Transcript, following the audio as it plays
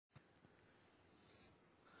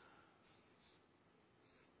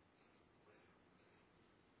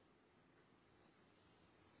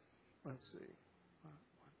let's see. One,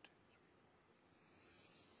 two.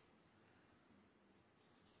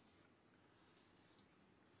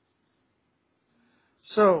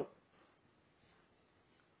 So,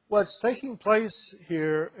 what's taking place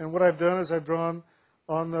here, and what I've done is I've drawn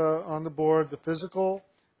on the board the physical,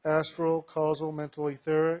 astral, causal, mental,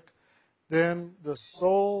 etheric, then the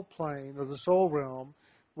soul plane or the soul realm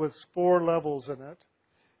with 4 levels in it,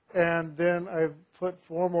 and then I've put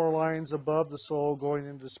 4 more lines above the soul going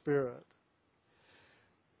into spirit.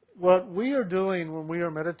 What we are doing when we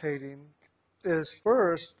are meditating is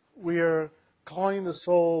first we are calling the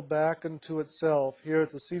soul back into itself here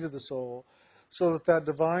at the seat of the soul, so that that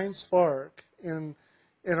divine spark in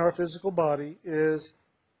our physical body is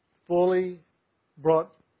fully brought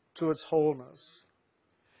to its wholeness.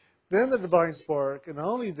 Then the divine spark, and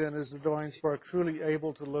only then is the divine spark truly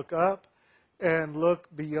able to look up and look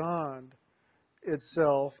beyond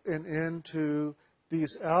itself and into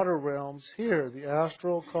these outer realms here, the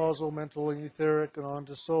astral, causal, mental, and etheric, and on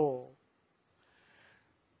to soul.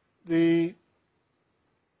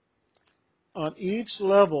 On each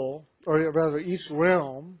level, or rather each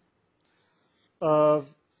realm of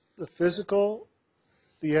the physical,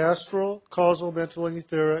 the astral, causal, mental, and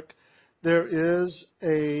etheric, there is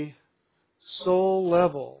a soul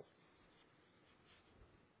level.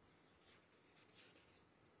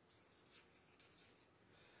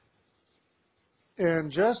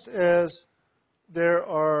 And just as there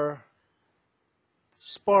are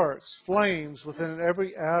sparks, flames within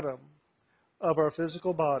every atom of our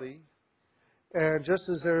physical body, and just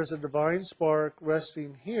as there is a divine spark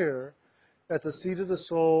resting here at the seat of the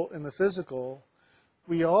soul in the physical,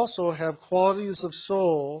 we also have qualities of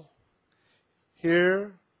soul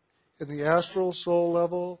here in the astral soul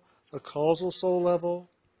level, the causal soul level,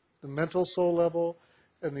 the mental soul level,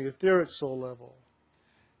 and the etheric soul level.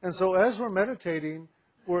 And so as we're meditating,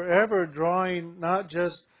 we're ever drawing not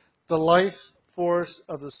just the life force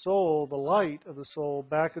of the soul, the light of the soul,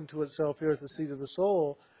 back into itself here at the seat of the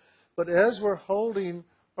soul, but as we're holding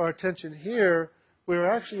our attention here, we're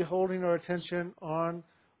actually holding our attention on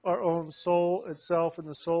our own soul itself in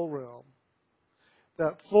the soul realm,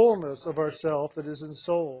 that fullness of ourself that is in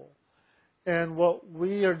soul. And what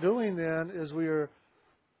we are doing then is we are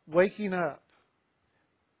waking up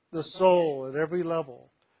the soul at every level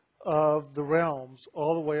of the realms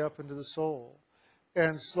all the way up into the soul.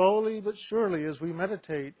 And slowly but surely as we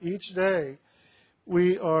meditate each day,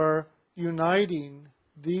 we are uniting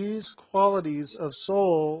these qualities of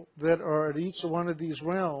soul that are at each one of these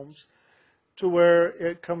realms to where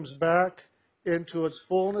it comes back into its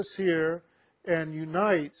fullness here and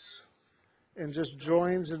unites and just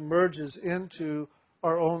joins and merges into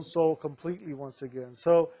our own soul completely once again.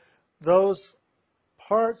 So those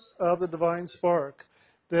parts of the divine spark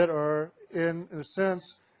that are, in a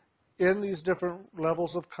sense, in these different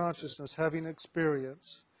levels of consciousness, having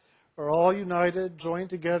experience, are all united, joined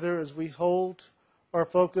together as we hold our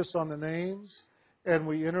focus on the names and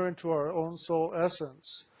we enter into our own soul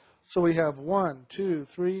essence. So we have 1, 2,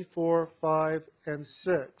 3, 4, 5, and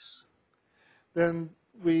 6. Then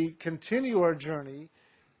we continue our journey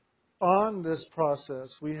on this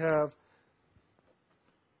process. We have,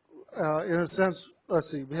 in a sense,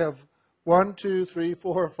 let's see, we have 1, 2, 3,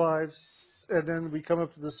 4, 5, and then we come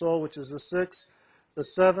up to the soul, which is the 6th, the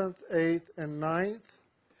 7th, 8th, and 9th,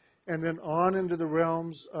 and then on into the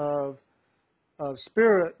realms of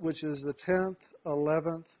spirit, which is the 10th,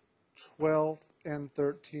 11th, 12th, and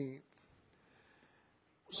 13th.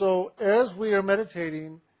 So as we are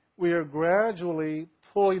meditating, we are gradually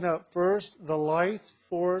pulling up first the life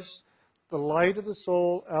force, the light of the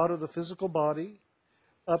soul out of the physical body,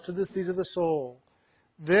 up to the seat of the soul.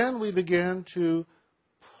 Then we begin to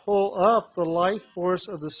pull up the life force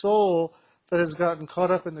of the soul that has gotten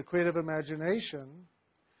caught up in the creative imagination.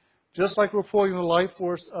 Just like we're pulling the life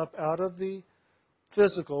force up out of the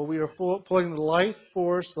physical, we are pulling the life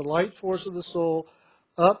force, the light force of the soul,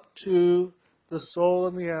 up to the soul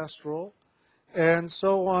and the astral, and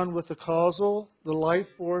so on with the causal, the life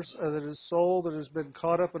force that is soul that has been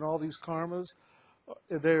caught up in all these karmas.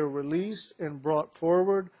 They are released and brought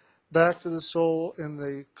forward back to the soul in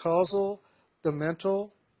the causal, the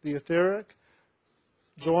mental, the etheric,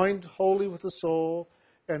 joined wholly with the soul,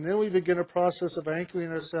 and then we begin a process of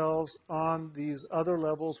anchoring ourselves on these other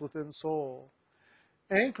levels within soul.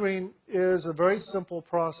 Anchoring is a very simple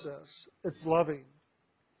process. It's loving.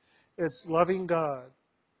 It's loving God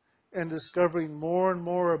and discovering more and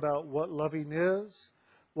more about what loving is,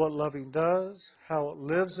 what loving does, how it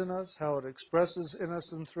lives in us, how it expresses in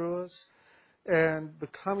us and through us, and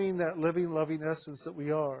becoming that living, loving essence that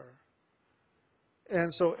we are.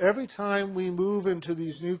 And so every time we move into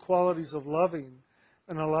these new qualities of loving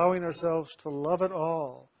and allowing ourselves to love it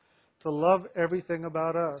all, to love everything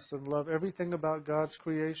about us and love everything about God's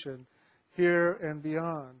creation here and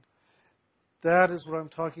beyond, that is what I'm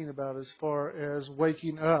talking about as far as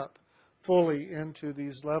waking up fully into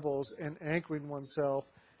these levels and anchoring oneself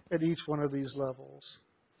at each one of these levels.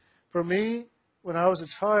 For me, when I was a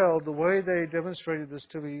child, the way they demonstrated this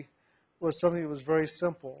to me was something that was very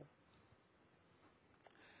simple.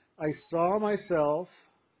 I saw myself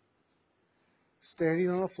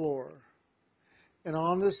standing on a floor, and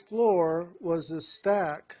on this floor was this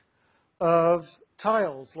stack of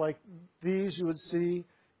tiles like these you would see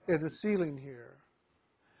in the ceiling here.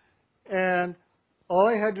 And all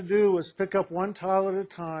I had to do was pick up one tile at a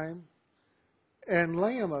time and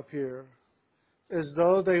lay them up here as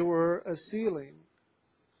though they were a ceiling.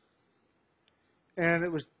 And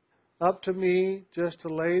it was up to me just to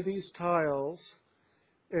lay these tiles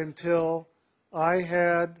until I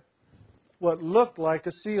had what looked like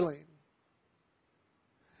a ceiling.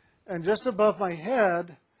 And just above my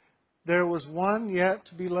head, there was one yet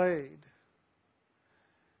to be laid.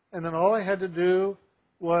 And then all I had to do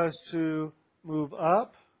was to move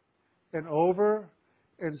up and over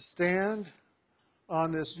and stand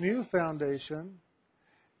on this new foundation,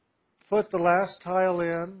 put the last tile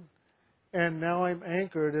in, and now I'm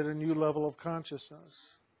anchored at a new level of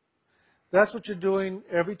consciousness. That's what you're doing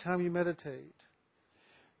every time you meditate.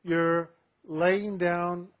 You're laying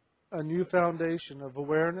down a new foundation of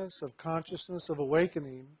awareness, of consciousness, of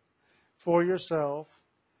awakening for yourself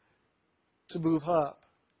to move up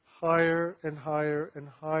higher and higher and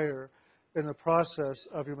higher in the process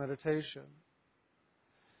of your meditation.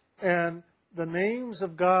 And the names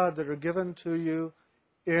of God that are given to you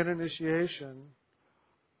in initiation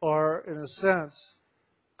are, in a sense,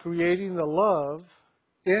 creating the love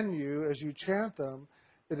in you as you chant them.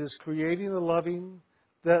 It is creating the loving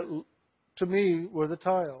that, to me, were the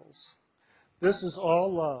tiles. This is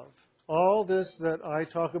all love. All this that I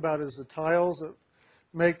talk about is the tiles that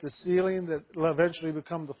make the ceiling that will eventually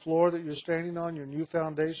become the floor that you're standing on, your new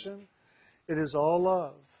foundation. It is all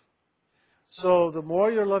love. So the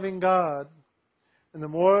more you're loving God and the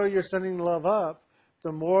more you're sending love up,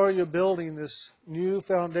 the more you're building this new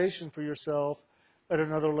foundation for yourself at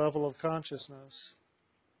another level of consciousness.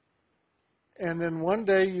 And then one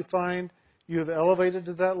day you find you have elevated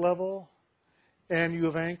to that level and you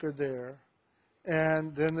have anchored there.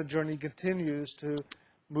 And then the journey continues to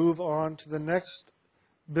move on to the next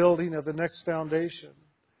building of the next foundation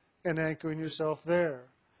and anchoring yourself there.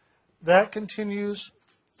 That continues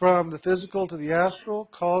from the physical to the astral,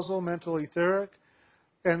 causal, mental, etheric,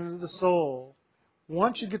 and the soul.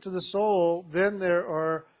 Once you get to the soul, then there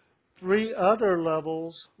are 3 other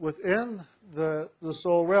levels within the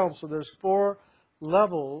soul realm. So there's 4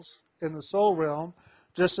 levels in the soul realm,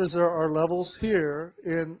 just as there are levels here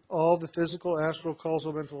in all the physical, astral,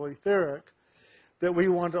 causal, mental, etheric, that we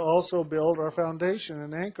want to also build our foundation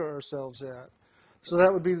and anchor ourselves at. So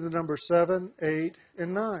that would be the number 7, 8,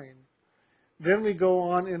 and 9. Then we go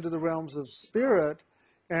on into the realms of spirit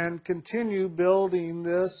and continue building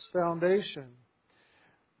this foundation.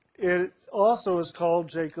 It also is called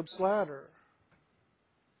Jacob's Ladder.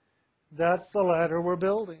 That's the ladder we're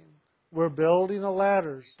building. We're building a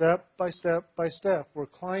ladder step by step by step. We're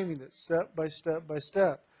climbing it step by step by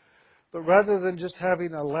step. But rather than just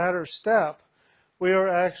having a ladder step, we are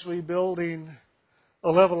actually building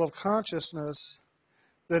a level of consciousness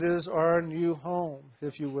that is our new home,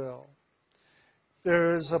 if you will.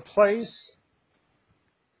 There is a place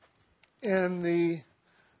in the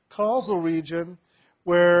causal region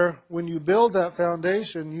where when you build that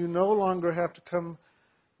foundation, you no longer have to come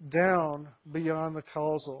down beyond the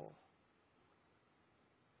causal.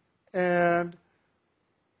 And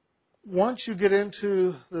once you get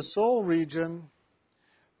into the soul region,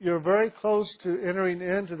 you're very close to entering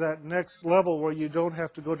into that next level where you don't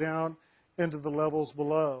have to go down into the levels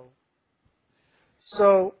below.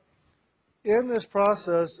 So in this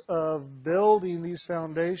process of building these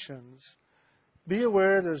foundations, be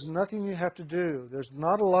aware there's nothing you have to do. There's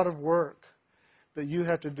not a lot of work that you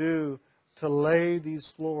have to do to lay these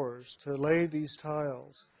floors, to lay these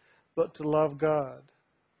tiles, but to love God.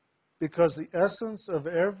 Because the essence of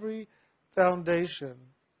every foundation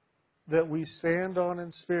that we stand on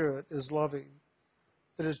in spirit is loving.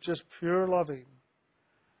 It is just pure loving.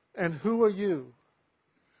 And who are you?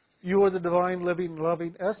 You are the divine, living,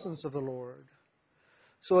 loving essence of the Lord.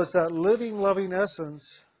 So it's that living, loving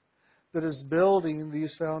essence that is building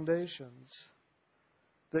these foundations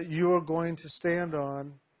that you are going to stand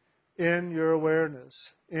on in your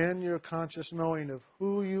awareness, in your conscious knowing of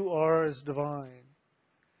who you are as divine.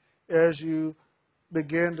 as you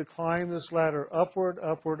begin to climb this ladder upward,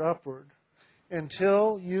 upward, upward,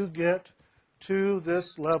 until you get to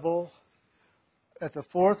this level, at the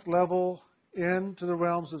fourth level into the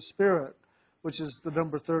realms of spirit, which is the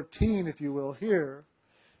number 13, if you will, here,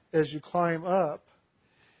 as you climb up,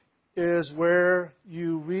 is where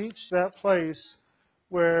you reach that place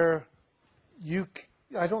where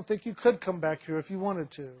I don't think you could come back here if you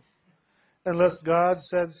wanted to, unless God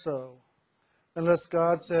said so, unless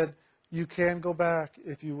God said, you can go back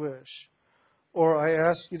if you wish, or I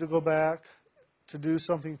ask you to go back to do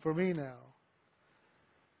something for me now.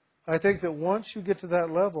 I think that once you get to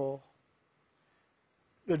that level,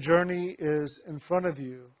 the journey is in front of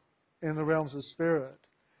you in the realms of spirit,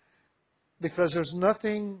 because there's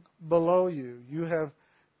nothing below you. You have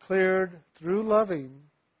cleared through loving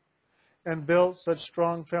and built such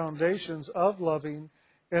strong foundations of loving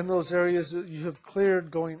in those areas that you have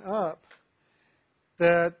cleared going up,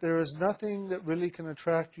 that there is nothing that really can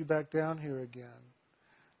attract you back down here again.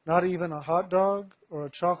 Not even a hot dog or a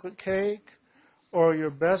chocolate cake or your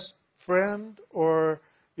best friend or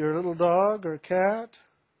your little dog or cat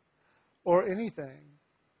or anything.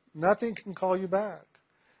 Nothing can call you back,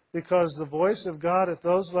 because the voice of God at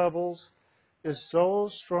those levels is so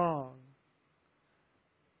strong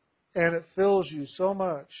and it fills you so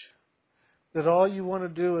much that all you want to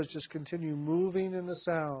do is just continue moving in the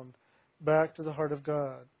sound back to the heart of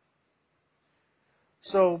God.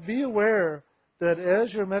 So be aware that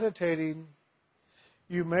as you're meditating,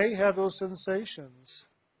 you may have those sensations.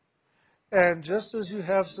 And just as you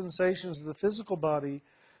have sensations of the physical body,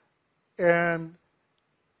 and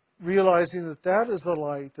realizing that that is the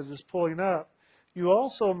light that is pulling up, you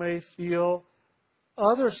also may feel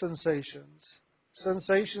other sensations.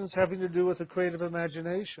 Sensations having to do with the creative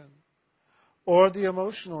imagination, or the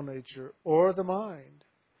emotional nature, or the mind,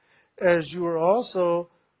 as you are also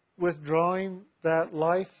withdrawing that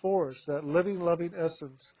life force, that living, loving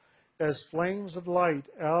essence, as flames of light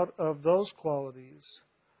out of those qualities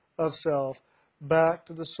of self back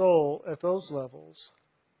to the soul at those levels.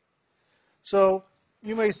 So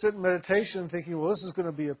you may sit in meditation thinking, well, this is going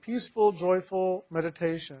to be a peaceful, joyful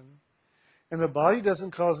meditation, and the body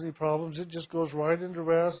doesn't cause any problems. It just goes right into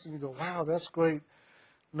rest, and you go, wow, that's great,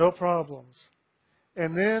 no problems.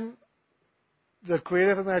 And then the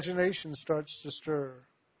creative imagination starts to stir.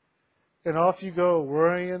 And off you go,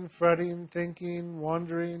 worrying, fretting, thinking,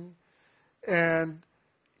 wondering, and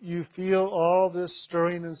you feel all this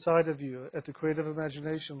stirring inside of you at the creative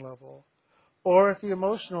imagination level. Or at the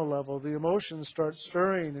emotional level, the emotions start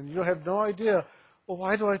stirring, and you have no idea, well,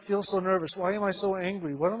 why do I feel so nervous? Why am I so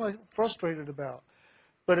angry? What am I frustrated about?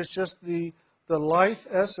 But it's just the life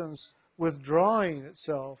essence withdrawing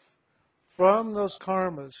itself from those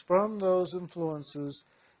karmas, from those influences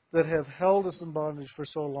that have held us in bondage for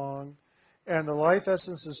so long, and the life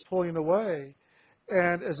essence is pulling away.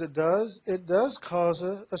 And as it does cause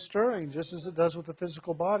a stirring, just as it does with the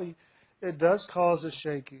physical body. It does cause a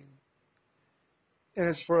shaking. And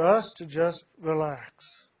it's for us to just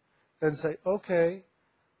relax and say, okay,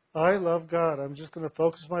 I love God. I'm just going to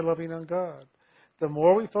focus my loving on God. The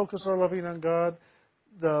more we focus our loving on God,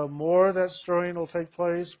 the more that stirring will take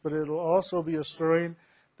place, but it will also be a stirring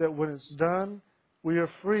that when it's done, we are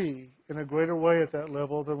free in a greater way at that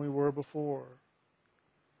level than we were before.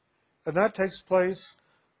 And that takes place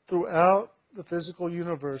throughout the physical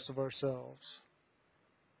universe of ourselves.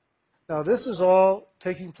 Now, this is all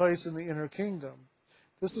taking place in the inner kingdom.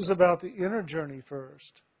 This is about the inner journey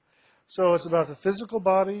first. So it's about the physical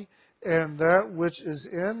body and that which is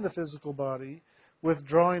in the physical body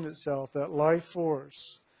withdrawing itself, that life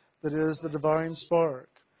force that is the divine spark,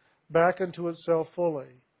 back into itself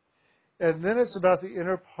fully. And then it's about the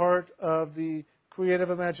inner part of the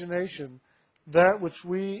creative imagination, that which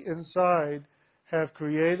we inside have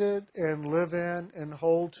created and live in and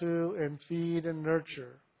hold to and feed and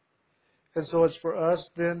nurture. And so it's for us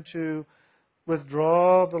then to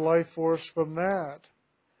withdraw the life force from that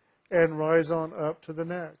and rise on up to the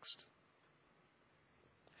next.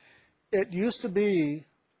 It used to be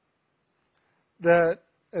that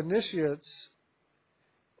initiates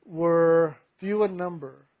were few in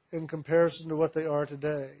number in comparison to what they are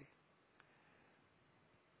today.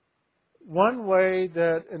 One way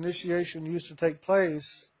that initiation used to take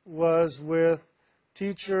place was with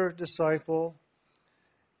teacher-disciple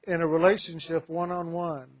in a relationship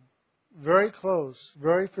one-on-one, very close,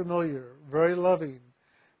 very familiar, very loving,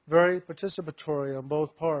 very participatory on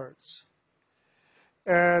both parts.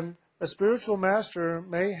 And a spiritual master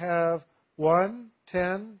may have 1,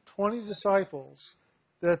 10, 20 disciples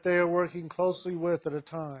that they are working closely with at a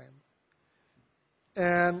time.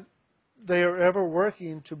 And they are ever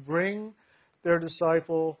working to bring their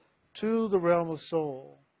disciple to the realm of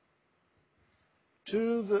soul,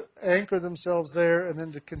 to anchor themselves there, and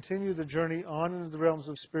then to continue the journey on into the realms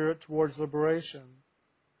of spirit towards liberation.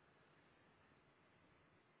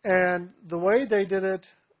 And the way they did it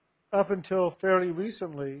up until fairly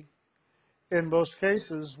recently, in most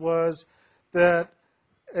cases, was that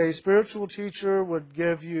a spiritual teacher would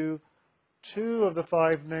give you 2 of the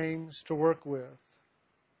 5 names to work with.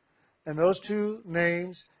 And those 2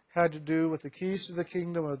 names had to do with the keys to the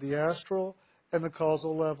kingdom of the astral and the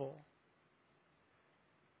causal level.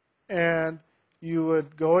 And you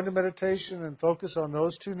would go into meditation and focus on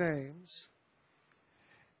those 2 names.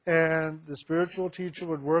 And the spiritual teacher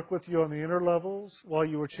would work with you on the inner levels while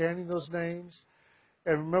you were chanting those names.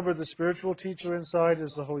 And remember, the spiritual teacher inside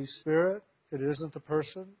is the Holy Spirit. It isn't the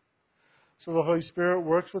person. So the Holy Spirit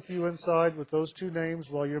works with you inside with those 2 names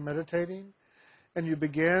while you're meditating. And you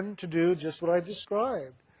begin to do just what I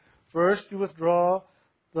described. First, you withdraw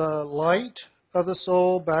the light of the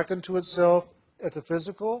soul back into itself at the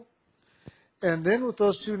physical. And then with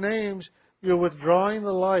those 2 names, you're withdrawing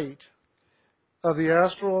the light of the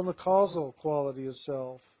astral and the causal quality of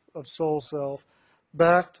self, of soul self,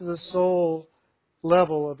 back to the soul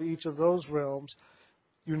level of each of those realms,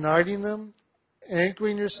 uniting them,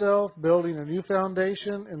 anchoring yourself, building a new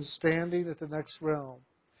foundation, and standing at the next realm.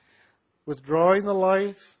 Withdrawing the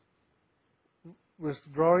life,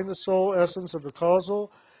 withdrawing the soul essence of the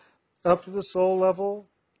causal up to the soul level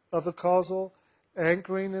of the causal,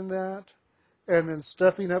 anchoring in that, and then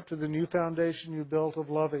stepping up to the new foundation you built of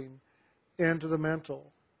loving into the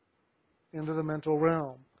mental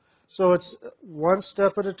realm. So it's one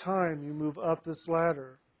step at a time you move up this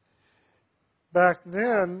ladder. Back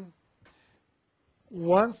then,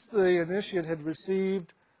 once the initiate had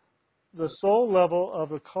received the soul level of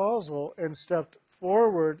the causal and stepped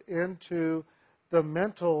forward into the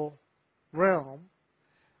mental realm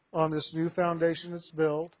on this new foundation that's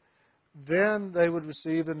built, then they would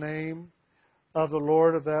receive the name of the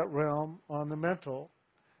Lord of that realm on the mental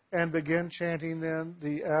and begin chanting then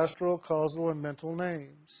the astral, causal, and mental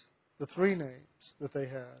names, the 3 names that they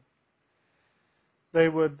had. They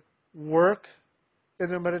would work in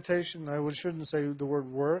their meditation. I shouldn't say the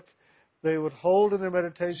word work. They would hold in their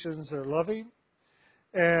meditations their loving,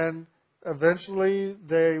 and eventually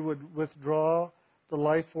they would withdraw the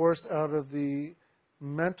life force out of the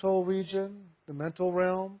mental region, the mental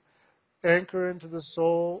realm, anchor into the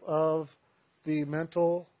soul of the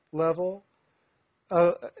mental level,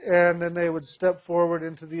 and then they would step forward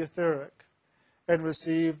into the etheric and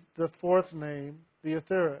receive the 4th name, the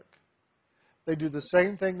etheric. They do the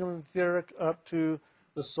same thing in the etheric up to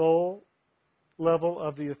the soul level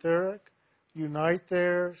of the etheric, unite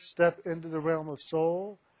there, step into the realm of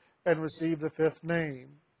soul, and receive the 5th name.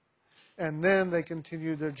 And then they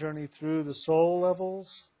continue their journey through the soul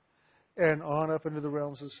levels and on up into the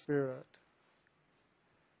realms of spirit.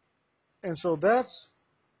 And so that's,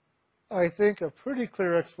 I think, a pretty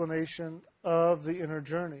clear explanation of the inner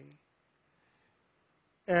journey.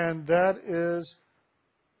 And that is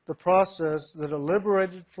the process that a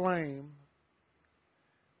liberated flame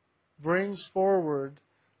brings forward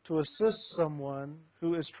to assist someone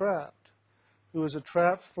who is trapped, who is a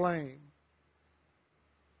trapped flame.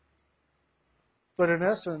 But in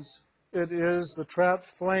essence, it is the trapped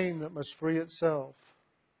flame that must free itself.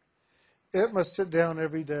 It must sit down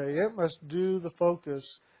every day. It must do the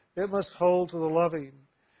focus. It must hold to the loving.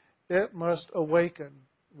 It must awaken.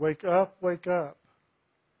 Wake up, wake up.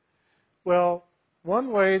 Well,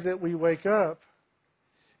 one way that we wake up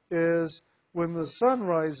is when the sun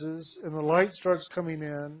rises and the light starts coming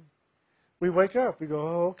in, we wake up. We go,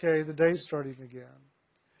 oh, okay, the day's starting again.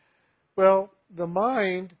 Well, the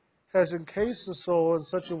mind has encased the soul in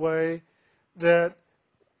such a way that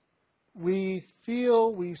we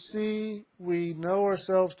feel, we see, we know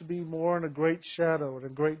ourselves to be more in a great shadow and a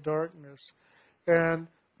great darkness, and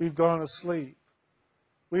we've gone asleep.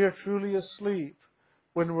 We are truly asleep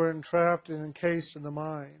when we're entrapped and encased in the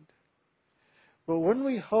mind. But when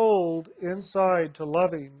we hold inside to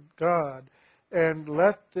loving God and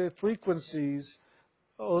let the frequencies,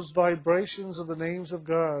 those vibrations of the names of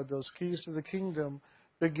God, those keys to the kingdom,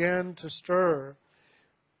 begin to stir,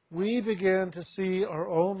 we begin to see our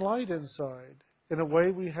own light inside in a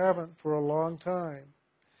way we haven't for a long time.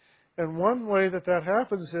 And one way that that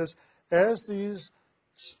happens is as these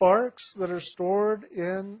sparks that are stored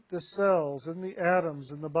in the cells, in the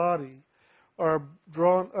atoms, in the body, are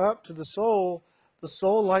drawn up to the soul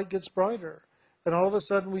light gets brighter. And all of a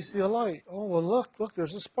sudden we see a light. Oh, well, look,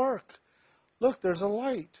 there's a spark. Look, there's a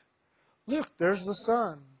light. Look, there's the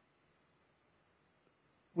sun.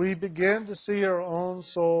 we begin to see our own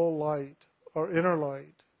soul light, our inner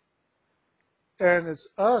light. And it's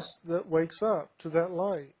us that wakes up to that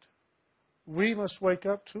light. We must wake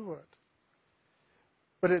up to it.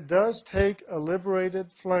 But it does take a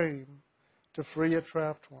liberated flame to free a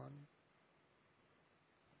trapped one.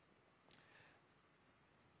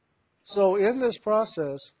 So in this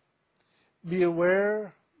process, be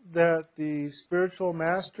aware that the spiritual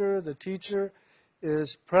master, the teacher,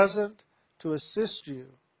 is present to assist you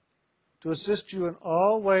in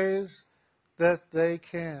all ways that they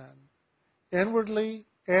can, inwardly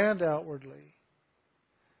and outwardly,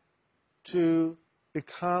 to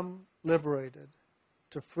become liberated,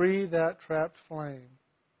 to free that trapped flame,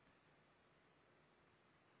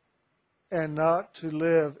 and not to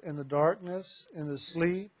live in the darkness, in the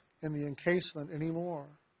sleep, in the encasement anymore.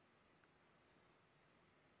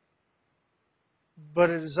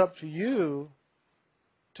 But it is up to you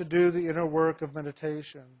to do the inner work of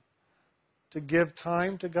meditation, to give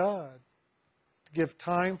time to God, to give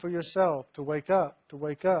time for yourself, to wake up, to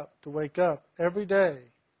wake up, to wake up every day.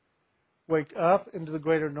 Wake up into the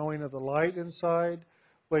greater knowing of the light inside.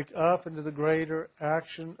 Wake up into the greater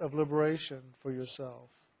action of liberation for yourself.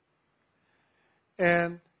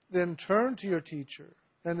 And then turn to your teacher.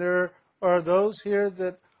 And there are those here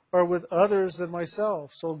that are with others than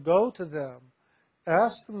myself. So go to them.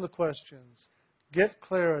 Ask them the questions. Get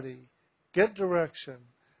clarity. Get direction.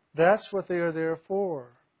 That's what they are there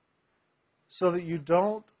for. So that you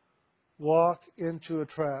don't walk into a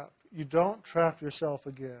trap. You don't trap yourself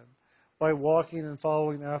again by walking and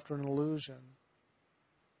following after an illusion.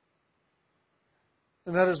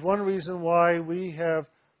 And that is one reason why we have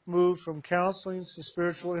moved from counseling to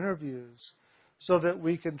spiritual interviews, so that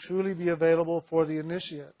we can truly be available for the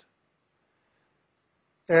initiate,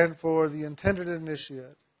 and for the intended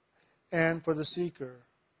initiate, and for the seeker,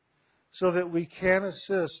 so that we can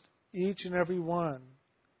assist each and every one.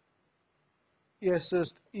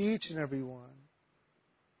 Assist each and every one.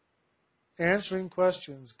 Answering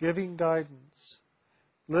questions, giving guidance,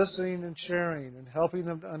 listening and sharing, and helping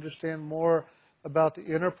them to understand more about the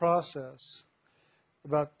inner process,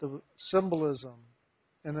 about the symbolism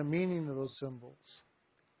and the meaning of those symbols.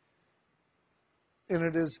 And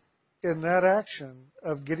it is in that action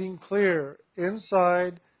of getting clear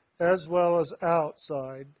inside as well as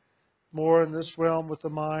outside, more in this realm with the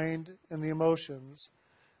mind and the emotions,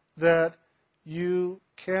 that you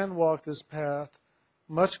can walk this path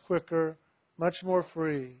much quicker, much more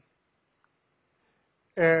free,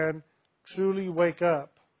 and truly wake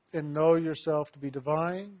up and know yourself to be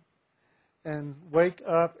divine, and wake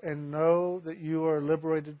up and know that you are a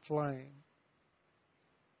liberated flame.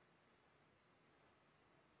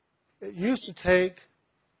 It used to take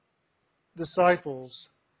disciples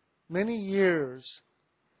many years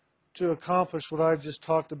to accomplish what I've just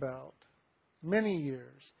talked about. Many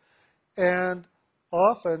years. And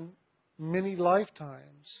often many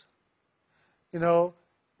lifetimes. You know,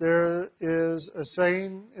 there is a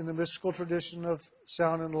saying in the mystical tradition of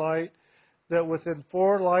sound and light that within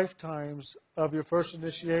 4 lifetimes of your first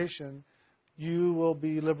initiation, you will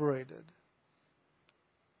be liberated.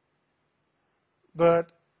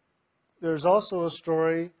 But there's also a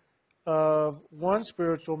story of one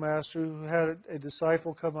spiritual master who had a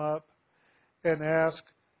disciple come up and ask,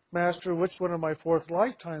 "Master, which one of my 4th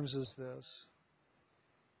lifetimes is this?"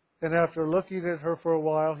 And after looking at her for a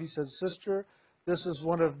while, he said, "Sister, this is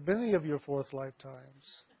one of many of your 4th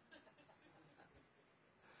lifetimes."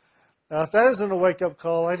 Now, if that isn't a wake-up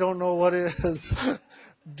call, I don't know what is.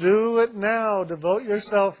 Do it now. Devote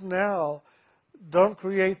yourself now. Don't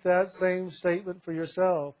create that same statement for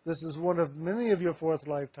yourself. This is one of many of your 4th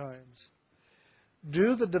lifetimes.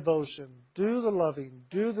 Do the devotion. Do the loving.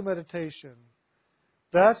 Do the meditation.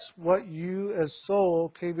 That's what you as soul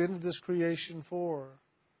came into this creation for.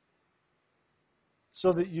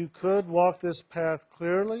 So that you could walk this path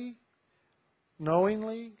clearly,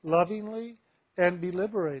 knowingly, lovingly, and be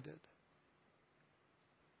liberated.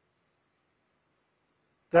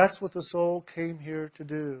 That's what the soul came here to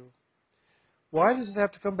do. Why does it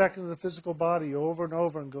have to come back into the physical body over and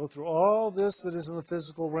over and go through all this that is in the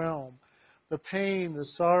physical realm? The pain, the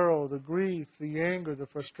sorrow, the grief, the anger, the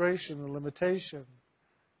frustration, the limitation,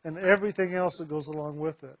 and everything else that goes along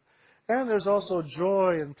with it. And there's also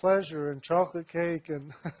joy and pleasure and chocolate cake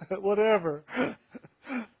and whatever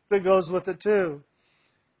that goes with it too.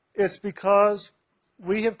 It's because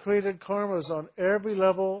we have created karmas on every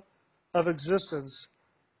level of existence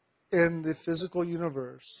in the physical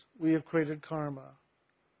universe. We have created karma.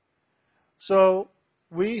 So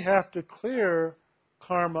we have to clear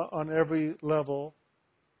karma on every level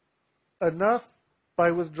enough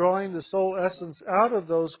by withdrawing the soul essence out of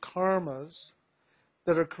those karmas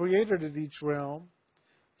that are created in each realm,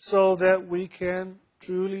 so that we can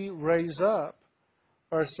truly raise up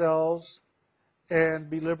ourselves and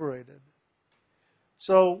be liberated.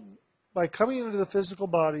 So by coming into the physical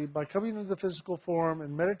body, by coming into the physical form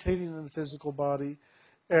and meditating in the physical body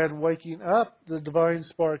and waking up the divine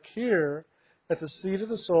spark here at the seat of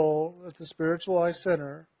the soul, at the spiritual eye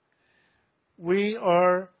center, we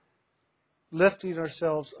are lifting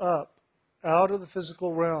ourselves up out of the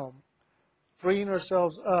physical realm, freeing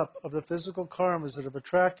ourselves up of the physical karmas that have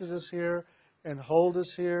attracted us here and hold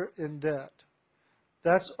us here in debt.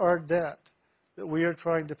 That's our debt that we are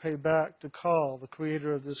trying to pay back to Kal, the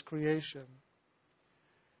creator of this creation.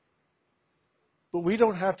 But we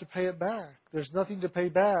don't have to pay it back. There's nothing to pay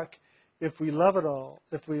back if we love it all,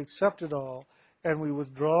 if we accept it all, and we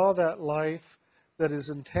withdraw that life that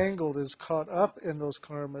is entangled, is caught up in those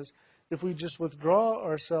karmas. If we just withdraw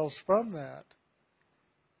ourselves from that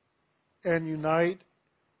and unite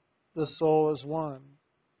the soul as one,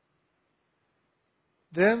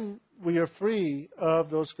 then we are free of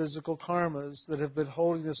those physical karmas that have been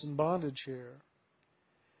holding us in bondage here.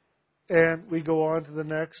 And we go on to the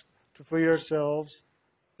next to free ourselves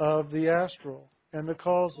of the astral and the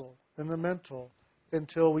causal and the mental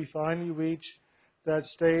until we finally reach that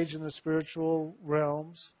stage in the spiritual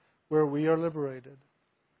realms where we are liberated.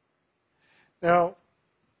 Now,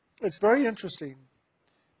 it's very interesting.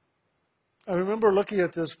 I remember looking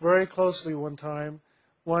at this very closely one time,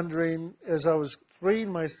 wondering as I was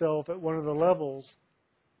freeing myself at one of the levels,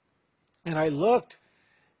 and I looked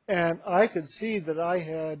and I could see that I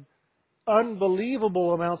had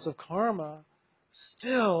unbelievable amounts of karma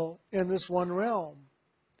still in this one realm.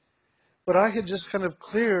 But I had just kind of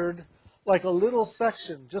cleared like a little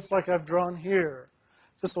section, just like I've drawn here,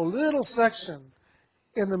 just a little section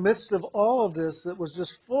in the midst of all of this that was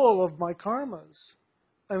just full of my karmas.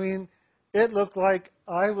 I mean, it looked like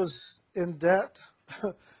I was in debt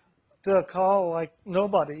to Kal like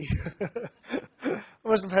nobody. I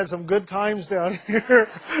must have had some good times down here.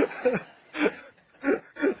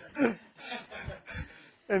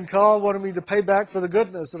 And Kal wanted me to pay back for the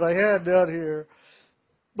goodness that I had down here.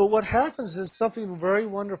 But what happens is something very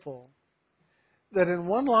wonderful. That in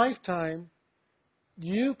one lifetime,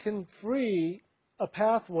 you can free a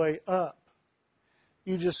pathway up.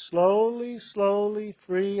 You just slowly, slowly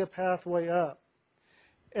free a pathway up.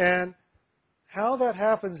 And how that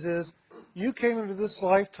happens is you came into this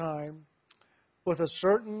lifetime with a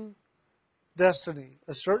certain destiny,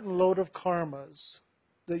 a certain load of karmas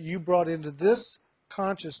that you brought into this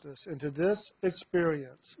consciousness, into this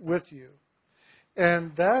experience with you.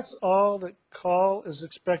 And that's all that Kal is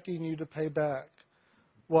expecting you to pay back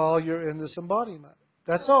while you're in this embodiment.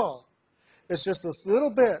 That's all. It's just this little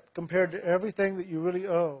bit compared to everything that you really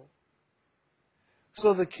owe.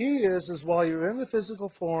 So the key is while you're in the physical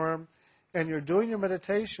form and you're doing your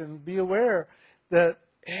meditation, be aware that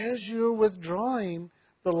as you're withdrawing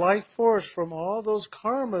the life force from all those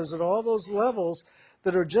karmas at all those levels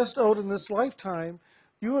that are just owed in this lifetime,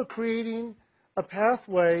 you are creating a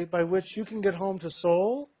pathway by which you can get home to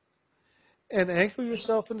soul and anchor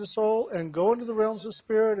yourself into soul and go into the realms of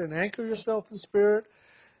spirit and anchor yourself in spirit.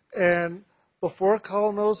 And before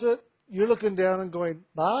Kal knows it, you're looking down and going,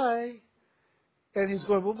 bye. And he's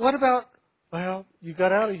going, well, what about, well, you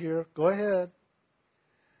got out of here. Go ahead.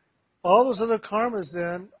 All those other karmas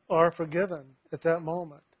then are forgiven at that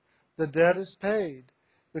moment. The debt is paid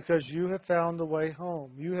because you have found the way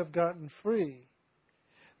home. You have gotten free.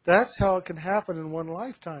 That's how it can happen in one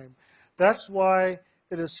lifetime. That's why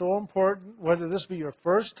it is so important, whether this be your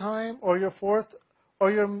first time or your fourth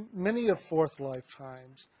or your many of fourth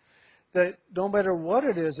lifetimes, that no matter what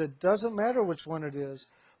it is, it doesn't matter which one it is.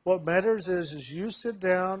 What matters is you sit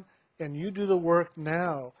down and you do the work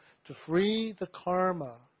now to free the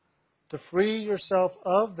karma, to free yourself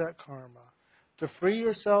of that karma, to free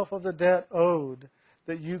yourself of the debt owed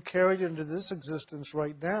that you carried into this existence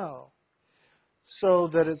right now, so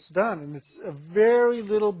that it's done. And it's a very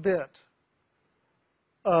little bit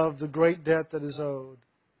of the great debt that is owed.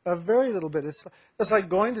 A very little bit. It's like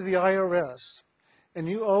going to the IRS and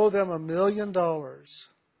you owe them $1 million.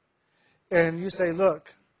 And you say,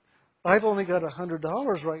 look, I've only got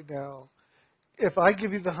 $100 right now. If I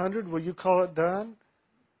give you the 100, will you call it done?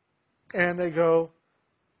 And they go,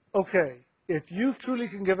 okay, if you truly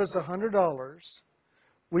can give us $100,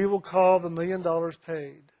 we will call the $1 million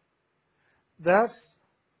paid. That's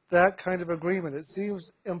that kind of agreement. It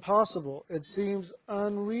seems impossible. It seems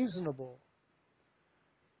unreasonable.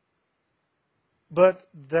 But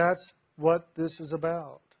that's what this is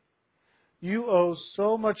about. You owe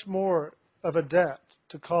so much more of a debt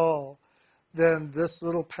to call than this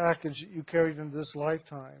little package that you carried into this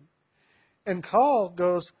lifetime. And Call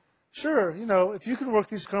goes, sure, if you can work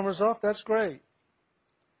these karmas off, that's great.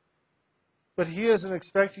 But he isn't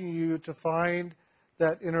expecting you to find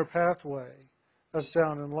that inner pathway of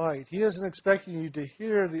sound and light. He isn't expecting you to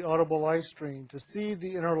hear the audible light stream, to see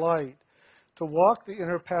the inner light, to walk the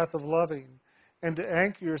inner path of loving, and to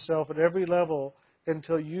anchor yourself at every level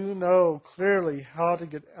until you know clearly how to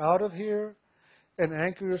get out of here and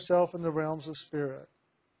anchor yourself in the realms of spirit.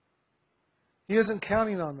 He isn't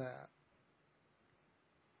counting on that.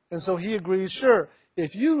 And so he agrees, sure,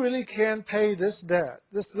 if you really can pay this debt,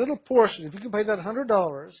 this little portion, if you can pay that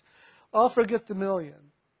 $100, I'll forget the $1,000,000.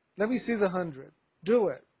 Let me see the 100. Do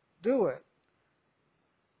it. Do it.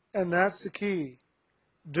 And that's the key.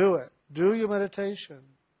 Do it. Do your meditation.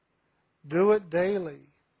 Do it daily.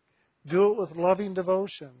 Do it with loving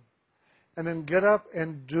devotion. And then get up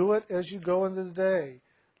and do it as you go into the day.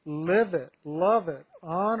 Live it. Love it.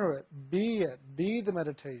 Honor it. Be it. Be the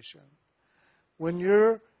meditation. When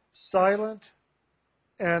you're silent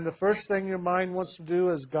and the first thing your mind wants to do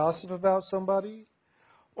is gossip about somebody,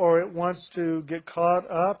 or it wants to get caught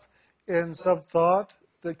up in some thought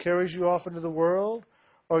that carries you off into the world,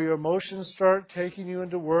 or your emotions start taking you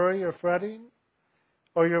into worry or fretting,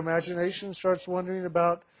 or your imagination starts wondering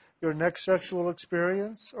about your next sexual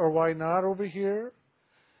experience, or why not over here,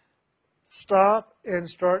 stop and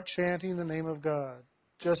start chanting the name of God.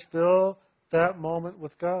 Just fill that moment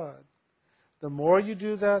with God. The more you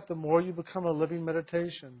do that, the more you become a living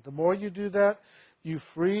meditation. The more you do that, you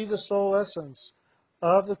free the soul essence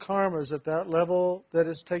of the karmas at that level that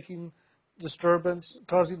is taking disturbance,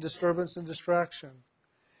 causing disturbance and distraction.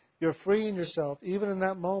 You're freeing yourself even in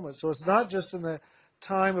that moment. So it's not just in the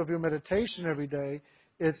time of your meditation every day,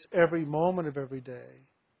 it's every moment of every day.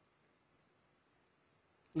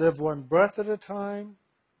 Live one breath at a time,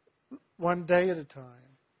 one day at a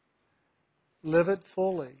time. Live it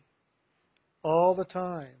fully, all the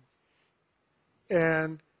time.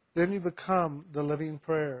 And then you become the living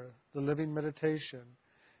prayer, the living meditation.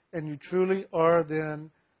 And you truly are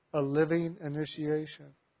then a living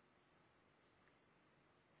initiation.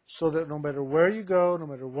 So that no matter where you go, no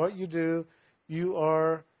matter what you do, you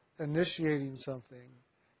are initiating something.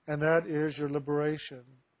 And that is your liberation.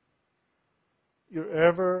 You're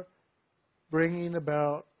ever bringing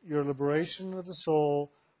about your liberation of the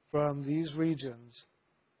soul from these regions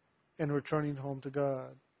and returning home to God.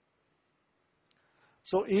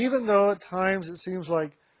 So even though at times it seems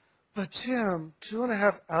like, but Jim,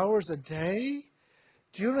 2.5 hours a day?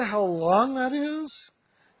 Do you know how long that is?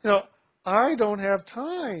 I don't have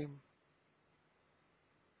time.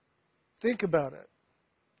 Think about it.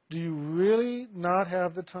 Do you really not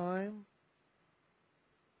have the time?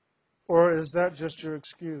 Or is that just your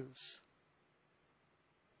excuse?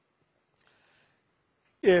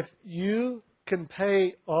 If you can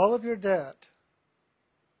pay all of your debt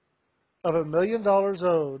of $1 million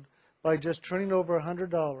owed by just turning over $100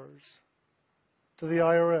 to the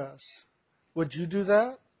IRS, would you do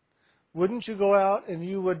that? Wouldn't you go out and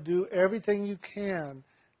you would do everything you can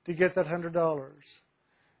to get that $100?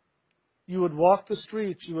 You would walk the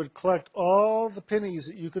streets. You would collect all the pennies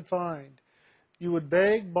that you could find. You would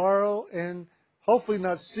beg, borrow, and hopefully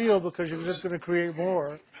not steal because you're just going to create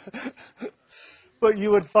more. But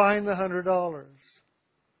you would find the $100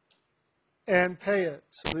 and pay it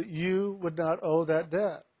so that you would not owe that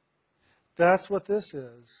debt. That's what this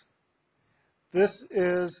is. This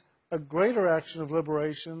is a greater action of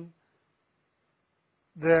liberation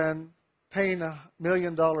than paying $1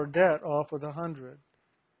 million debt off with 100.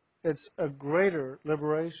 It's a greater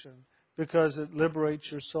liberation because it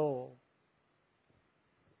liberates your soul.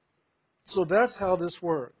 So that's how this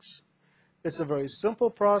works. It's a very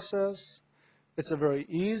simple process. It's a very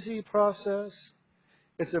easy process.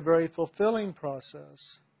 It's a very fulfilling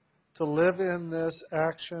process to live in this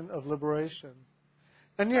action of liberation.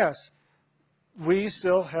 And yes, we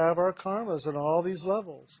still have our karmas on all these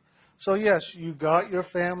levels. So yes, you've got your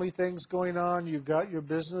family things going on, you've got your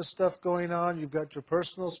business stuff going on, you've got your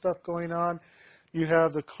personal stuff going on, you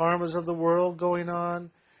have the karmas of the world going on,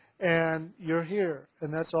 and you're here.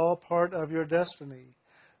 And that's all part of your destiny.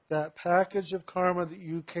 That package of karma that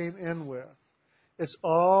you came in with. It's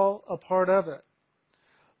all a part of it.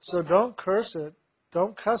 So don't curse it,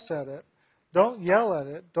 don't cuss at it, don't yell at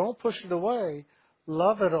it, don't push it away.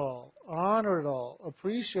 Love it all, honor it all,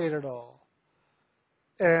 appreciate it all.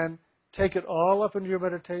 And take it all up into your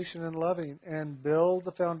meditation and loving and build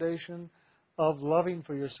the foundation of loving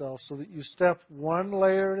for yourself so that you step one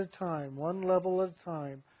layer at a time, one level at a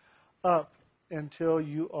time, up until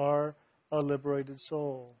you are a liberated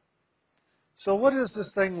soul. So what is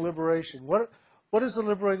this thing, liberation? What is the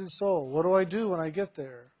liberated soul? What do I do when I get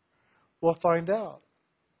there? We'll find out.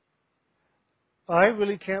 I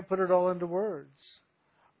really can't put it all into words.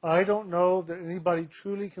 I don't know that anybody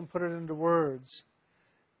truly can put it into words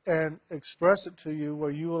and express it to you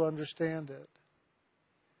where you will understand it.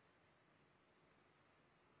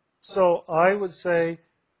 So I would say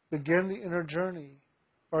begin the inner journey,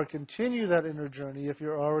 or continue that inner journey if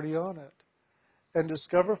you're already on it, and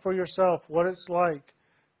discover for yourself what it's like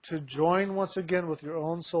to join once again with your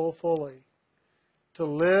own soul fully, to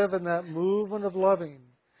live in that movement of loving,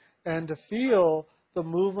 and to feel the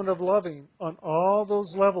movement of loving on all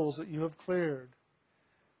those levels that you have cleared.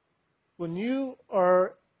 When you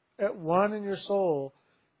are at one in your soul,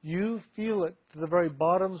 you feel it to the very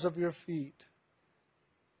bottoms of your feet.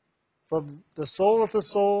 From the soul of the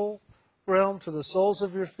soul realm to the soles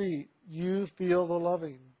of your feet, you feel the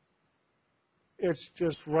loving. It's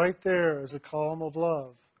just right there as a column of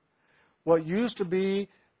love. What used to be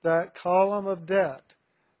that column of debt,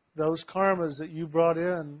 those karmas that you brought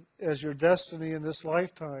in as your destiny in this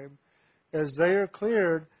lifetime, as they are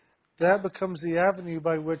cleared, that becomes the avenue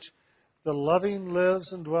by which the loving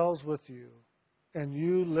lives and dwells with you. And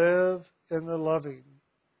you live in the loving.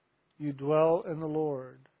 You dwell in the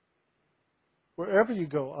Lord. Wherever you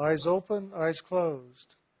go, eyes open, eyes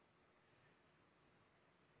closed.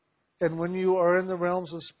 And when you are in the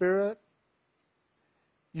realms of spirit,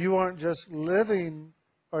 you aren't just living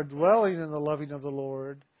or dwelling in the loving of the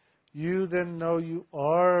Lord. You then know you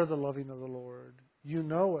are the loving of the Lord. You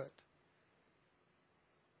know it.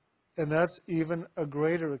 And that's even a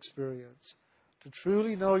greater experience, to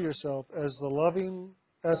truly know yourself as the loving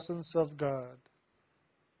essence of God.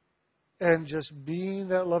 And just being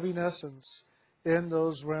that loving essence in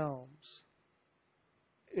those realms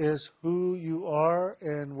is who you are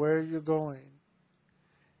and where you're going.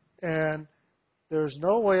 And there's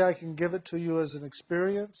no way I can give it to you as an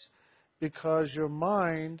experience, because your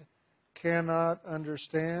mind cannot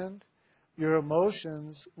understand, your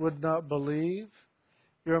emotions would not believe,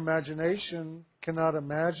 your imagination cannot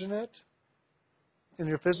imagine it, and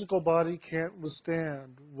your physical body can't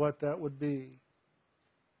withstand what that would be.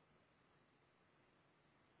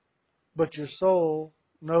 But your soul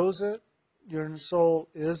knows it, your soul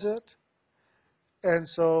is it, and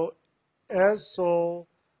so as soul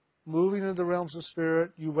moving into the realms of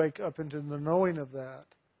spirit, you wake up into the knowing of that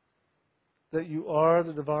you are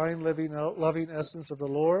the divine, living, loving essence of the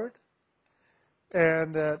Lord,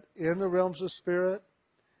 and that in the realms of spirit,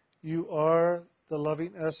 you are the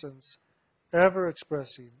loving essence, ever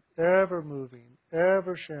expressing, ever moving,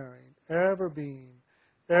 ever sharing, ever being,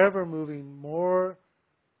 ever moving more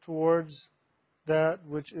towards that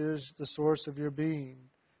which is the source of your being,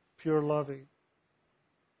 pure loving.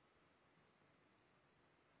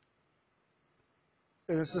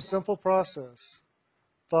 And it's a simple process.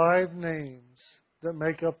 5 names that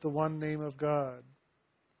make up the one name of God.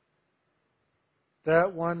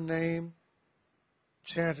 That one name,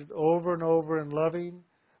 chanted over and over in loving,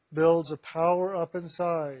 builds a power up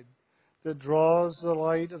inside that draws the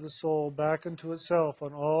light of the soul back into itself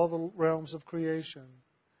on all the realms of creation,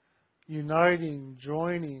 uniting,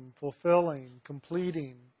 joining, fulfilling,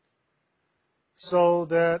 completing, so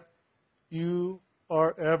that you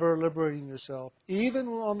are ever liberating yourself. Even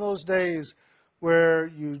on those days where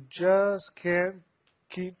you just can't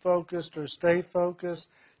keep focused or stay focused,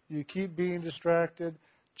 you keep being distracted,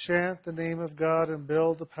 chant the name of God and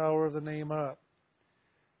build the power of the name up.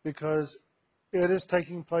 Because it is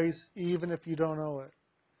taking place even if you don't know it.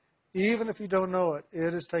 Even if you don't know it,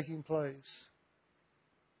 it is taking place.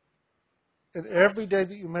 And every day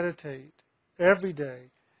that you meditate, every day,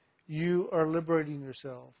 you are liberating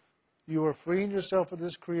yourself. You are freeing yourself of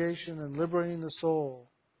this creation and liberating the soul,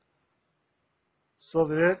 so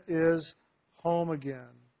that it is home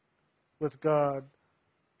again with God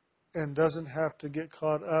and doesn't have to get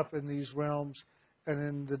caught up in these realms and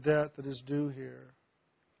in the debt that is due here.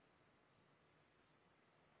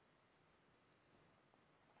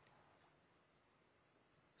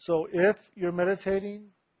 So if you're meditating,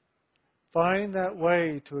 find that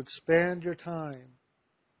way to expand your time.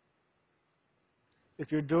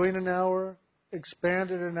 If you're doing an hour,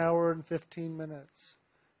 expand it 1 hour and 15 minutes,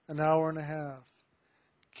 1 hour and a half.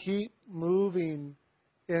 Keep moving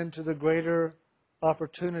into the greater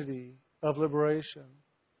opportunity of liberation.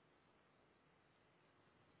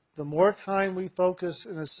 The more time we focus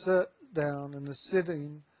in a sit down, in a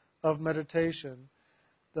sitting of meditation,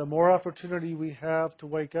 the more opportunity we have to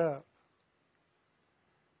wake up.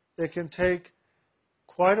 It can take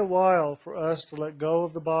quite a while for us to let go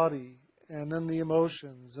of the body and then the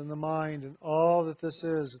emotions and the mind and all that this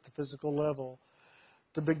is at the physical level,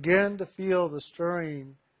 to begin to feel the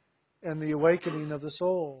stirring and the awakening of the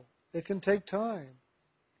soul. It can take time.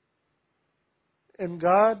 And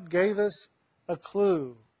God gave us a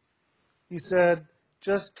clue. He said,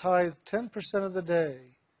 just tithe 10% of the day,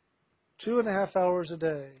 2.5 hours a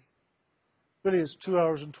day. Really, it's 2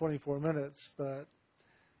 hours and 24 minutes, but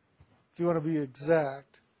if you want to be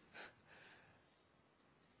exact,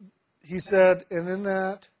 he said, and in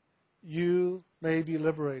that, you may be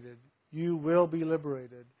liberated. You will be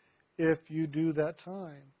liberated if you do that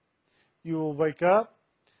time. You will wake up,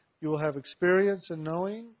 you will have experience and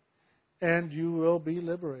knowing, and you will be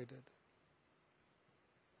liberated.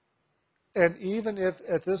 And even if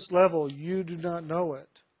at this level you do not know it,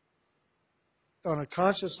 on a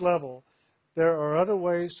conscious level, there are other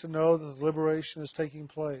ways to know that the liberation is taking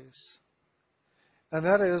place. And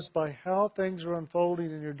that is by how things are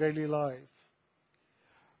unfolding in your daily life.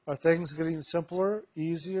 Are things getting simpler,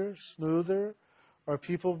 easier, smoother? Are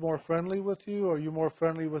people more friendly with you? Are you more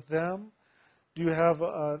friendly with them? Do you have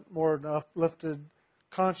a more uplifted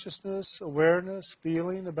consciousness, awareness,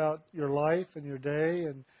 feeling about your life and your day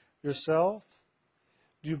and yourself?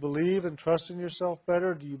 Do you believe and trust in yourself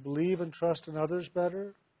better? Do you believe and trust in others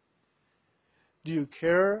better? Do you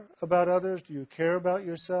care about others? Do you care about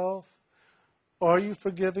yourself? Are you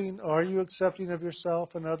forgiving? Are you accepting of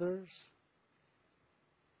yourself and others?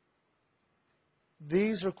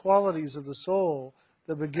 These are qualities of the soul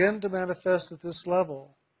that begin to manifest at this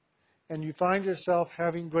level. And you find yourself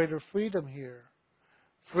having greater freedom here.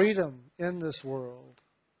 Freedom in this world.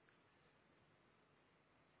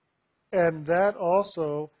 And that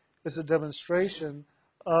also is a demonstration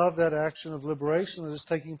of that action of liberation that is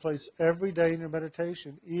taking place every day in your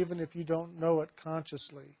meditation, even if you don't know it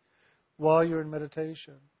consciously while you're in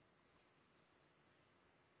meditation.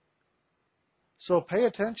 So pay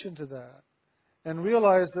attention to that and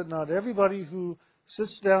realize that not everybody who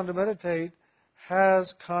sits down to meditate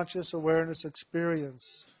has conscious awareness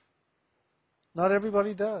experience. Not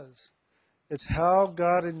everybody does. It's how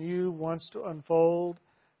God in you wants to unfold,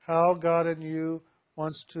 how God in you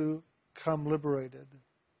wants to come liberated.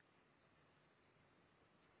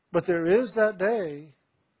 But there is that day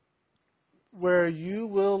where you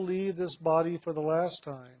will leave this body for the last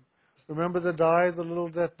time. Remember the die the little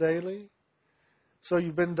death daily? So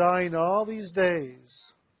you've been dying all these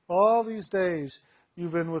days. All these days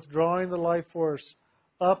you've been withdrawing the life force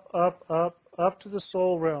up, up, up, up to the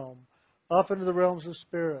soul realm, up into the realms of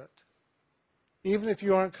spirit. Even if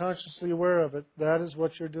you aren't consciously aware of it, that is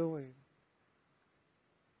what you're doing.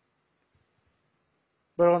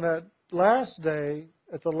 But on that last day,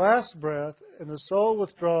 at the last breath, and the soul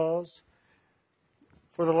withdraws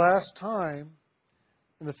for the last time,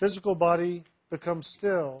 and the physical body becomes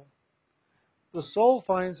still, the soul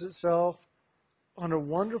finds itself on a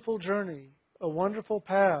wonderful journey, a wonderful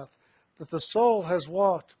path that the soul has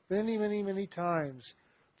walked many, many, many times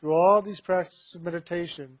through all these practices of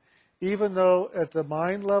meditation, even though at the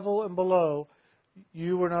mind level and below,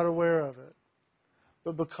 you were not aware of it.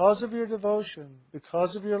 But because of your devotion,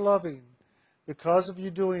 because of your loving, because of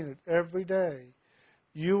you doing it every day,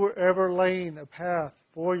 you were ever laying a path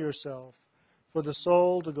for yourself, for the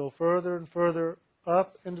soul to go further and further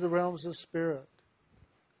up into the realms of spirit.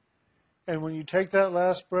 And when you take that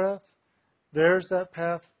last breath, there's that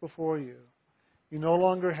path before you. You no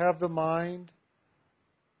longer have the mind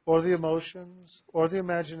or the emotions or the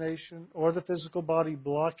imagination or the physical body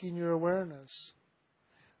blocking your awareness.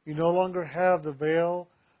 You no longer have the veil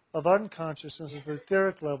of unconsciousness at the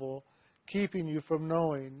etheric level keeping you from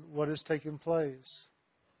knowing what is taking place.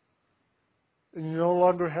 And you no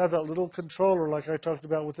longer have that little controller like I talked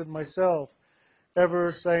about within myself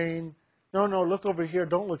ever saying, no, look over here,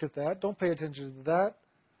 don't look at that, don't pay attention to that.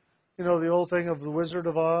 You know, the old thing of the Wizard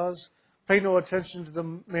of Oz, pay no attention to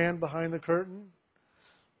the man behind the curtain.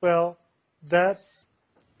 Well, that's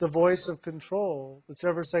the voice of control that's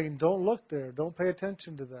ever saying, don't look there, don't pay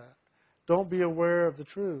attention to that, don't be aware of the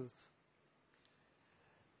truth.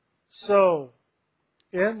 So,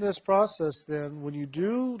 in this process then, when you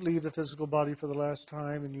do leave the physical body for the last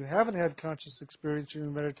time and you haven't had conscious experience in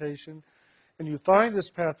your meditation, and you find this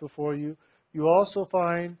path before you, you also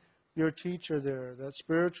find your teacher there, that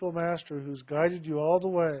spiritual master who's guided you all the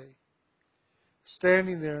way,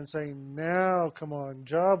 standing there and saying, now, come on,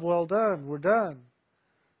 job well done, we're done.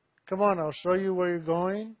 Come on, I'll show you where you're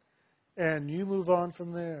going, and you move on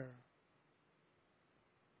from there.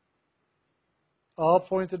 I'll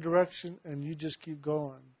point the direction, and you just keep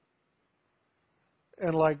going.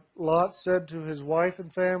 And like Lot said to his wife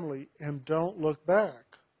and family, and don't look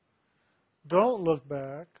back. Don't look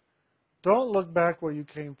back. Don't look back where you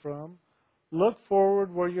came from. Look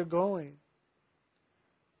forward where you're going.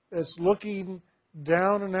 It's looking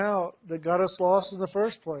down and out that got us lost in the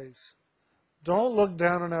first place. Don't look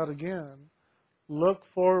down and out again. Look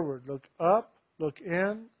forward. Look up. Look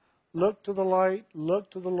in. Look to the light.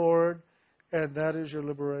 Look to the Lord. And that is your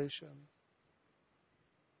liberation.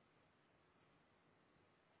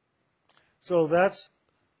 So that's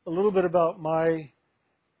a little bit about my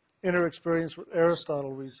inner experience with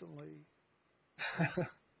Aristotle recently.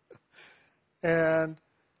 And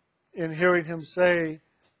in hearing him say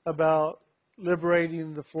about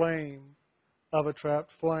liberating the flame of a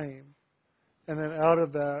trapped flame. And then out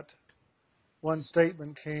of that, one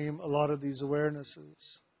statement came a lot of these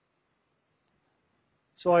awarenesses.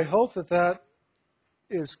 So I hope that that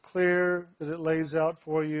is clear, that it lays out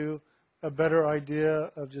for you a better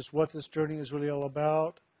idea of just what this journey is really all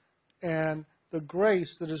about and the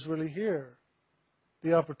grace that is really here,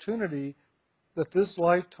 the opportunity that this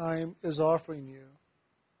lifetime is offering you.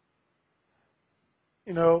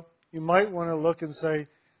 You know, you might want to look and say,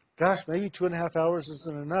 gosh, maybe 2.5 hours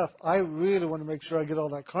isn't enough. I really want to make sure I get all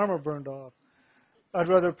that karma burned off. I'd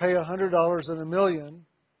rather pay $100 than $1 million.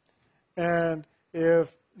 And if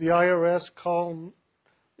the IRS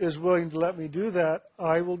is willing to let me do that,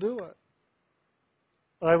 I will do it.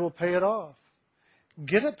 I will pay it off.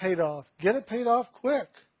 Get it paid off. Get it paid off quick.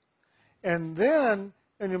 And then,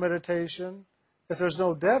 in your meditation, if there's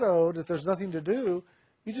no debt owed, if there's nothing to do,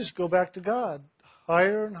 you just go back to God.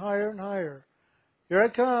 Higher and higher and higher. Here I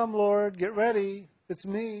come, Lord. Get ready. It's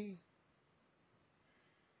me.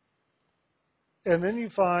 And then you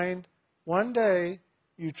find one day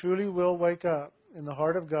you truly will wake up in the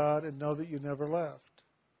heart of God and know that you never left.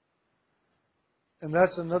 And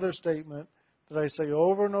that's another statement that I say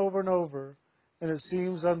over and over and over, and it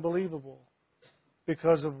seems unbelievable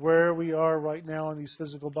because of where we are right now in these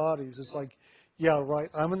physical bodies. It's like, yeah, right,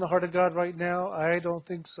 I'm in the heart of God right now. I don't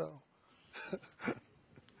think so.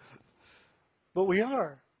 But we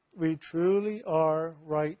are. We truly are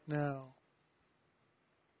right now.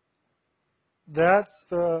 That's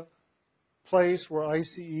the place where I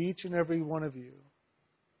see each and every one of you.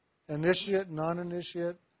 Initiate,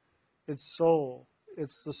 non-initiate, it's soul.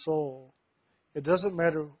 It's the soul. It doesn't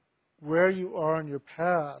matter where you are on your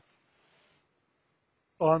path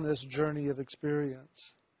on this journey of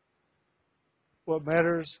experience. What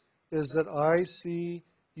matters is that I see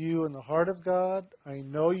you in the heart of God, I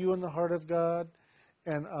know you in the heart of God,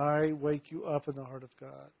 and I wake you up in the heart of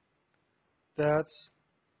God. That's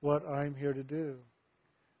what I'm here to do.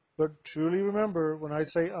 But truly remember, when I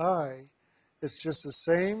say I, it's just the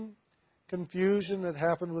same confusion that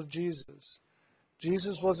happened with Jesus.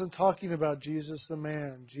 Jesus wasn't talking about Jesus the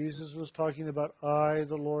man. Jesus was talking about I,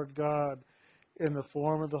 the Lord God, in the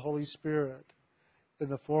form of the Holy Spirit, in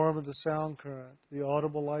the form of the sound current, the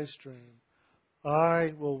audible life stream.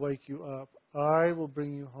 I will wake you up. I will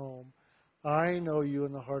bring you home. I know you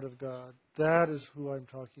in the heart of God. That is who I'm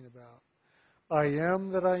talking about. I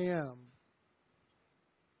am that I am.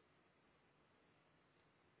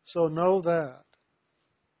 So know that.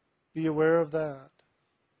 Be aware of that.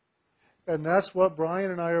 And that's what Brian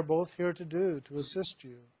and I are both here to do, to assist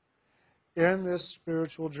you in this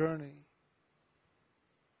spiritual journey.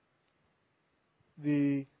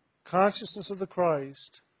 The consciousness of the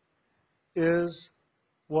Christ is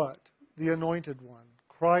what? The anointed one.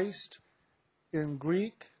 Christ in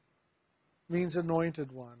Greek means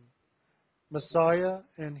anointed one. Messiah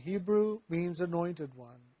in Hebrew means anointed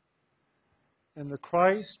one. And the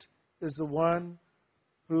Christ is the one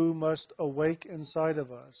who must awake inside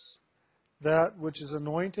of us. That which is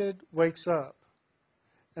anointed wakes up.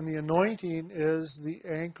 And the anointing is the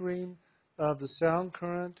anchoring of the sound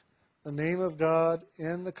current, the name of God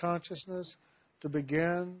in the consciousness to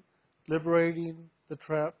begin liberating the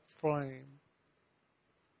trapped flame.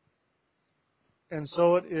 And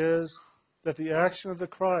so it is that the action of the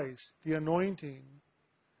Christ, the anointing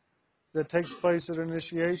that takes place at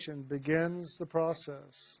initiation, begins the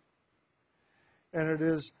process. And it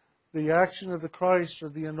is the action of the Christ or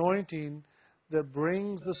the anointing that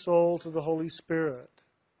brings the soul to the Holy Spirit,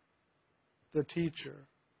 the teacher.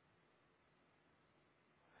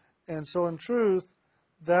 And so in truth,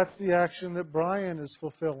 that's the action that Brian is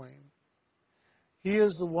fulfilling. He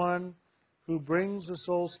is the one who brings the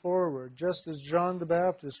souls forward, just as John the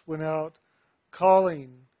Baptist went out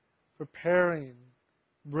calling, preparing,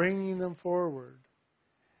 bringing them forward.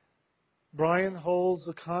 Brian holds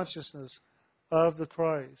the consciousness of the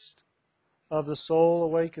Christ, of the soul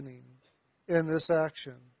awakening in this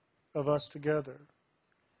action of us together.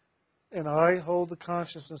 And I hold the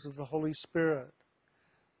consciousness of the Holy Spirit,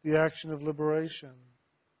 the action of liberation.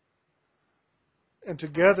 And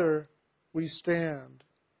together we stand,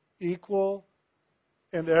 equal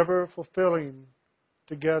and ever fulfilling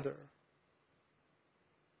together.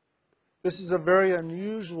 This is a very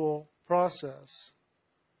unusual process.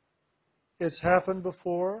 It's happened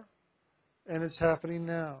before, and it's happening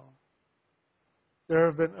now. There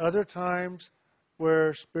have been other times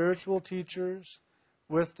where spiritual teachers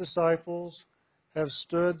with disciples have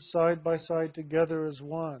stood side by side together as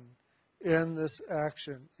one in this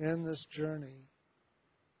action, in this journey.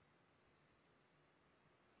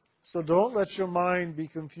 So don't let your mind be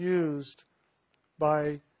confused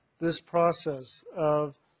by this process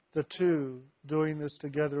of the two doing this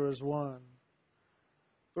together as one,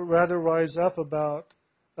 but rather rise up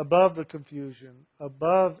above the confusion,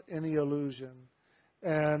 above any illusion,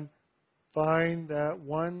 and find that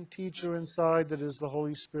one teacher inside that is the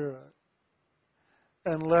Holy Spirit.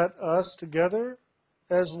 And let us together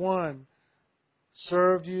as one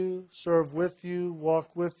serve you, serve with you,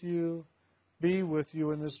 walk with you, be with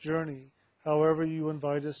you in this journey, however you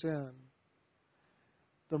invite us in.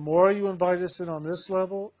 The more you invite us in on this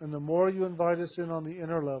level, and the more you invite us in on the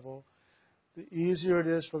inner level, the easier it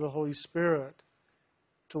is for the Holy Spirit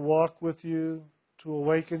to walk with you, to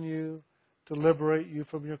awaken you, to liberate you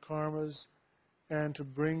from your karmas, and to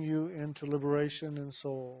bring you into liberation in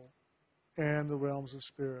soul and the realms of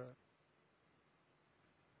spirit.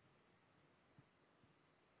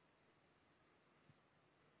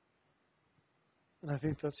 And I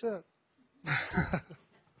think that's it.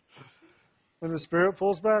 When the Spirit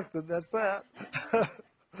pulls back, then that's that.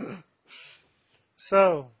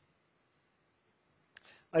 So,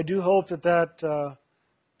 I do hope that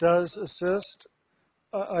does assist.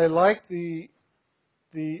 I like the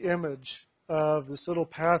image of this little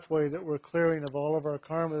pathway that we're clearing of all of our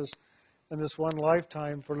karmas in this one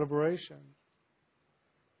lifetime for liberation.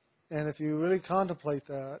 And if you really contemplate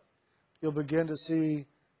that, you'll begin to see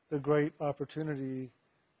the great opportunity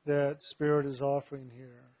that Spirit is offering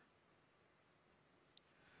here.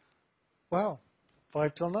 Wow,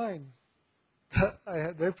 5 till 9.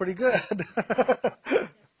 They're pretty good.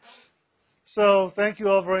 So thank you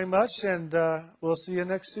all very much, and we'll see you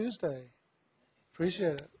next Tuesday.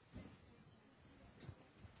 Appreciate it.